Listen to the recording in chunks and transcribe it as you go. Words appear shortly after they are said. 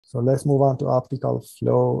So let's move on to optical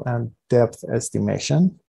flow and depth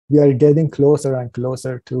estimation. We are getting closer and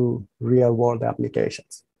closer to real-world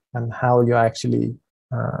applications and how you actually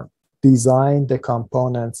design the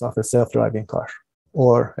components of a self-driving car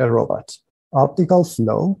or a robot. Optical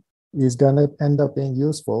flow is going to end up being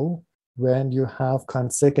useful when you have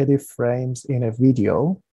consecutive frames in a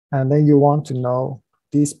video, and then you want to know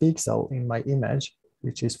this pixel in my image,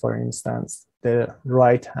 which is, for instance, the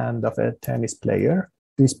right hand of a tennis player.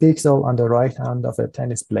 This pixel on the right hand of a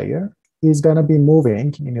tennis player is going to be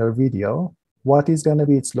moving in your video. What is going to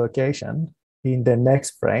be its location in the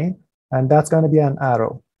next frame? And that's going to be an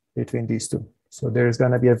arrow between these two. So there's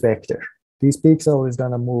going to be a vector. This pixel is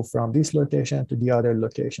going to move from this location to the other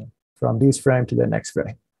location, from this frame to the next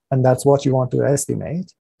frame. And that's what you want to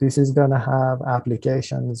estimate. This is going to have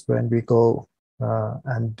applications when we go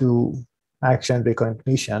and do action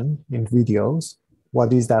recognition in videos.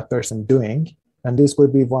 What is that person doing? And this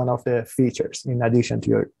could be one of the features. In addition to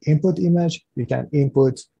your input image, you can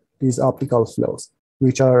input these optical flows,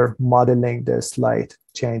 which are modeling the slight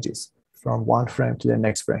changes from one frame to the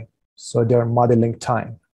next frame. So they're modeling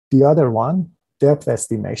time. The other one, depth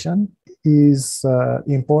estimation, is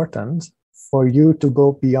important for you to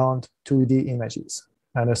go beyond 2D images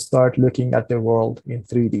and start looking at the world in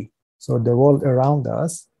 3D. So the world around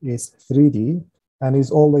us is 3D and is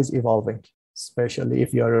always evolving, especially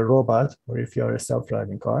if you're a robot or if you're a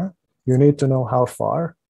self-driving car. You need to know how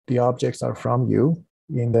far the objects are from you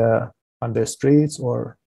on the streets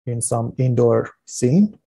or in some indoor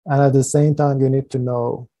scene. And at the same time, you need to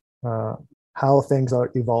know how things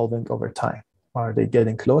are evolving over time. Are they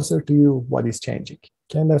getting closer to you? What is changing?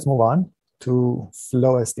 Okay, let's move on to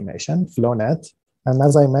flow estimation, FlowNet. And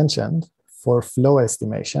as I mentioned, for flow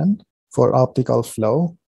estimation, for optical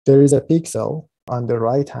flow, there is a pixel on the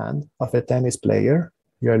right hand of a tennis player.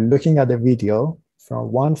 You're looking at the video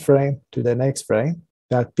from one frame to the next frame.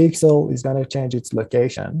 That pixel is going to change its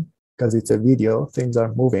location because it's a video, things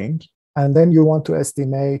are moving. And then you want to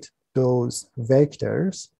estimate those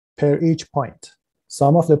vectors per each point.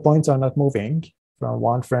 Some of the points are not moving from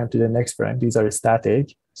one frame to the next frame. These are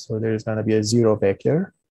static, so there's going to be a zero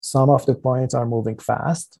vector. Some of the points are moving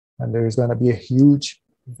fast, and there's going to be a huge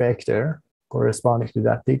vector corresponding to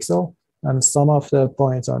that pixel. And some of the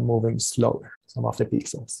points are moving slower, some of the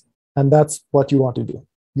pixels. And that's what you want to do.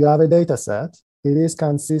 You have a data set. It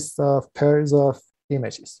consists of pairs of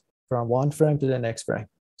images from one frame to the next frame.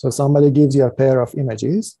 So somebody gives you a pair of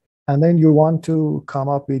images, and then you want to come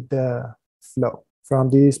up with the flow from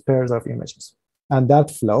these pairs of images. And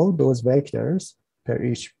that flow, those vectors per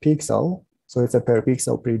each pixel, so it's a per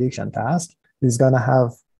pixel prediction task, is going to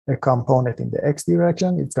have a component in the x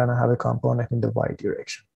direction. It's going to have a component in the y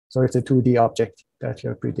direction. So it's a 2D object that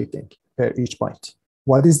you're predicting per each point.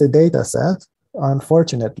 What is the data set?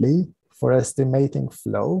 Unfortunately, for estimating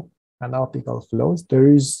flow and optical flows,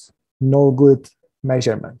 there is no good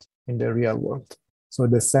measurement in the real world. So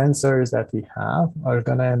the sensors that we have are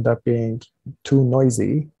going to end up being too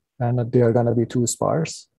noisy, and they are going to be too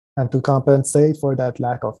sparse. And to compensate for that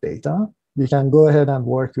lack of data, you can go ahead and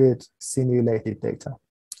work with simulated data.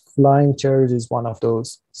 Flying chairs is one of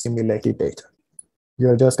those simulated data.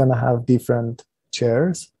 You're just going to have different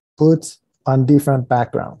chairs put on different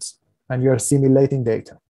backgrounds, and you're simulating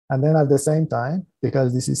data. And then at the same time,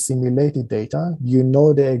 because this is simulated data, you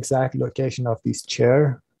know the exact location of this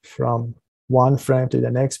chair from one frame to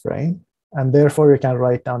the next frame, and therefore you can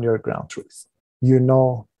write down your ground truth. You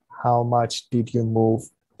know how much did you move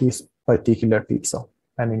this particular pixel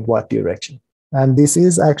and in what direction. And this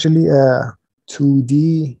is actually a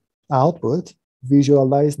 2D output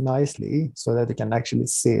visualized nicely so that you can actually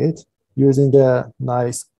see it using a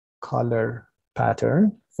nice color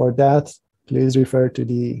pattern. For that, please refer to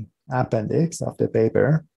the appendix of the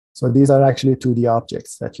paper. So these are actually 2D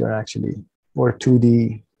objects that you're actually, or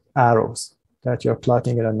 2D arrows that you're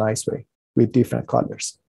plotting in a nice way with different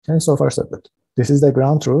colors. Okay, so far so good. This is the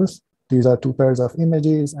ground truth. These are two pairs of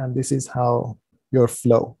images, and this is how your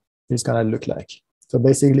flow is going to look like. So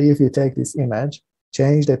basically, if you take this image,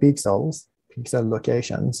 change the pixel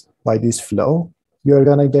locations by this flow, you're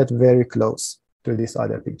going to get very close to this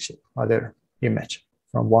other picture, other image.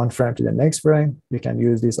 From one frame to the next frame, you can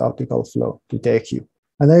use this optical flow to take you.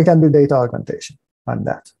 And then you can do data augmentation on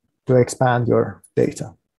that to expand your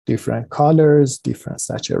data. Different colors, different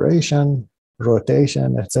saturation,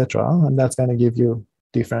 rotation, etc. And that's going to give you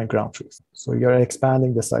different ground truth. So you're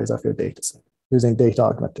expanding the size of your data set using data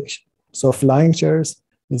augmentation. So flying chairs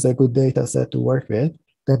is a good data set to work with.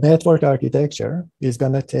 The network architecture is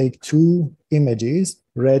going to take two images,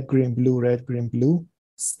 red, green, blue,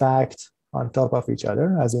 stacked on top of each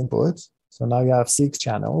other as inputs. So now you have 6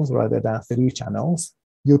 channels rather than 3 channels.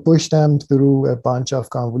 You push them through a bunch of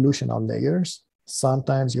convolutional layers.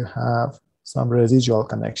 Sometimes you have some residual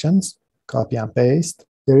connections, copy and paste.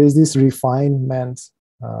 There is this refinement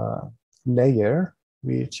layer,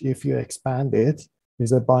 which if you expand it,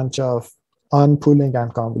 is a bunch of unpooling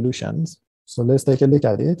and convolutions. So let's take a look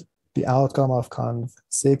at it. The outcome of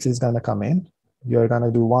conv6 is going to come in. You're going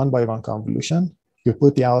to do one by one convolution. You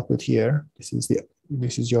put the output here. This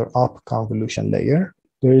is your up convolution layer.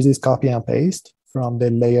 There is this copy and paste from the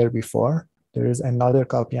layer before. There is another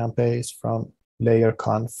copy and paste from layer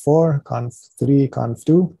conv4, conv3,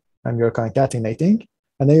 conv2, and you're concatenating.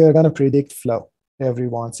 And then you're going to predict flow every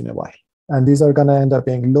once in a while. And these are going to end up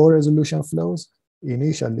being low resolution flows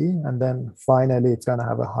initially, and then finally it's going to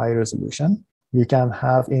have a high resolution. You can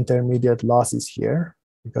have intermediate losses here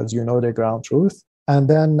because you know the ground truth. And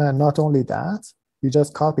then not only that, you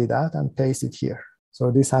just copy that and paste it here.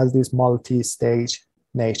 So this has this multi-stage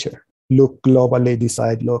nature. Look globally,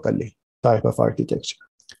 decide locally type of architecture.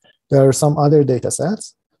 There are some other data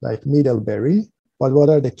sets like Middlebury, but what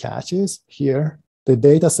are the catches here? The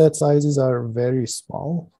data set sizes are very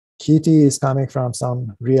small. Kitty is coming from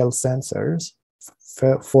some real sensors.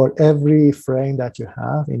 For every frame that you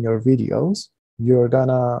have in your videos, you're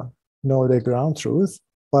gonna know the ground truth,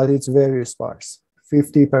 but it's very sparse.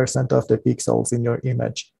 50% of the pixels in your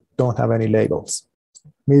image don't have any labels.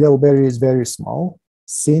 Middlebury is very small.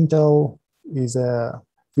 Sintel is a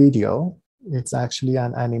video. It's actually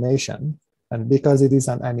an animation. And because it is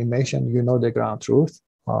an animation, you know the ground truth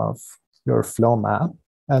of your flow map.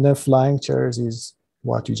 And then flying chairs is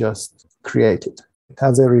what you just created. It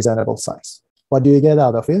has a reasonable size. What do you get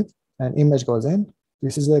out of it? An image goes in.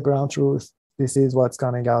 This is the ground truth. This is what's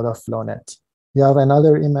coming out of FlowNet. You have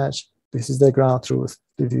another image. This is the ground truth.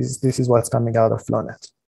 This is what's coming out of FlowNet,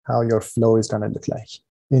 how your flow is going to look like.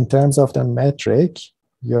 In terms of the metric,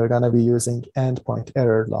 you're going to be using endpoint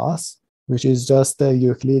error loss, which is just the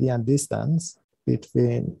Euclidean distance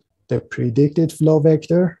between the predicted flow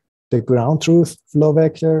vector, the ground truth flow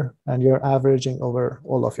vector, and you're averaging over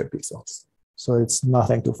all of your pixels. So it's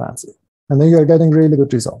nothing too fancy. And then you're getting really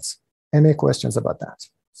good results. Any questions about that?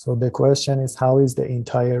 So the question is, how is the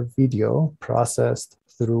entire video processed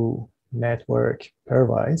through network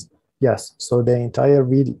Pairwise? Yes, so the entire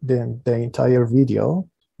video,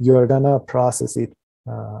 you're gonna process it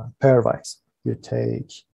pairwise. You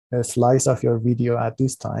take a slice of your video at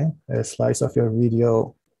this time, a slice of your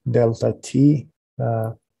video delta t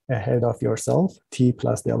ahead of yourself, t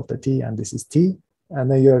plus delta t, and this is t, and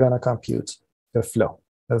then you're gonna compute the flow.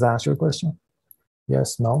 Does that answer your question?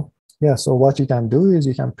 Yes, no? Yeah, so what you can do is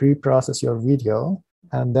you can pre-process your video,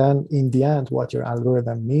 and then in the end, what your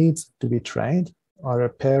algorithm needs to be trained are a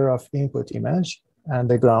pair of input image and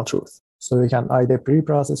the ground truth. So you can either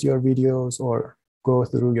pre-process your videos or go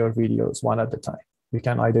through your videos one at a time. You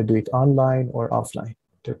can either do it online or offline,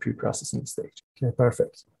 the pre-processing stage. Okay,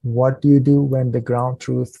 perfect. What do you do when the ground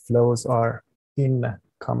truth flows are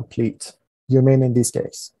incomplete? You mean in this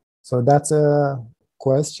case? So that's a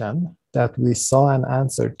question that we saw an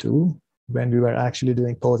answer to when we were actually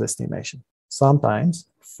doing pose estimation. Sometimes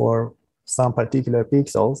for some particular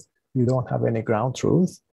pixels, you don't have any ground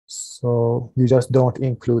truth, so you just don't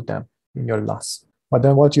include them in your loss. But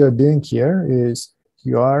then what you're doing here is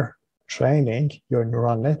you are training your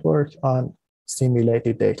neural network on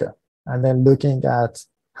simulated data and then looking at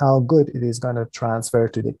how good it is going to transfer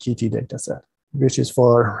to the Kitty dataset, which is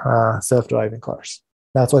for self-driving cars.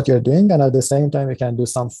 That's what you're doing. And at the same time, you can do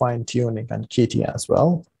some fine tuning on Kitty as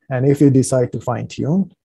well. And if you decide to fine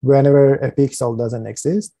tune, whenever a pixel doesn't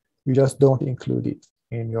exist, you just don't include it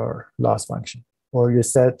in your loss function, or you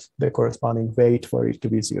set the corresponding weight for it to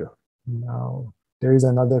be 0. Now, there is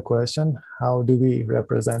another question. How do we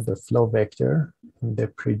represent the flow vector in the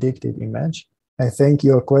predicted image? I think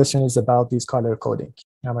your question is about this color coding.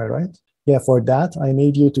 Am I right? Yeah, for that, I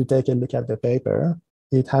need you to take a look at the paper.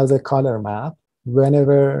 It has a color map.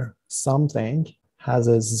 Whenever something has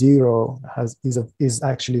a 0, is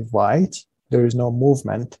actually white, there is no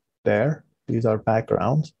movement there. These are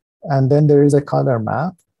background. And then there is a color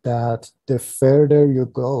map that the further you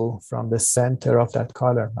go from the center of that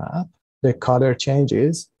color map, the color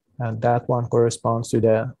changes, and that one corresponds to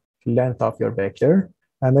the length of your vector.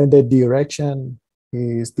 And then the direction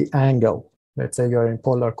is the angle. Let's say you're in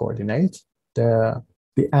polar coordinate. The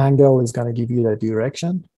angle is going to give you the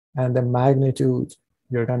direction, and the magnitude,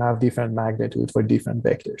 you're going to have different magnitude for different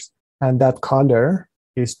vectors. And that color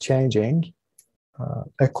is changing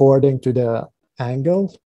according to the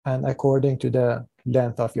angle and according to the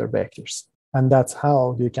length of your vectors. And that's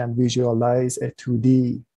how you can visualize a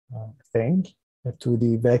 2D thing a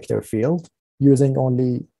 2D vector field using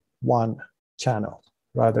only one channel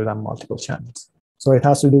rather than multiple channels. So it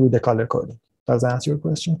has to do with the color coding. Does that answer your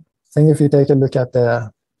question? I think if you take a look at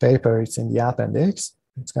the paper, it's in the appendix,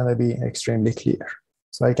 it's going to be extremely clear.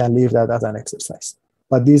 So I can leave that as an exercise.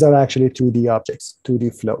 But these are actually 2D objects,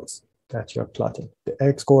 2D flows that you're plotting, the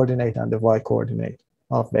x coordinate and the y coordinate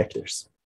of vectors.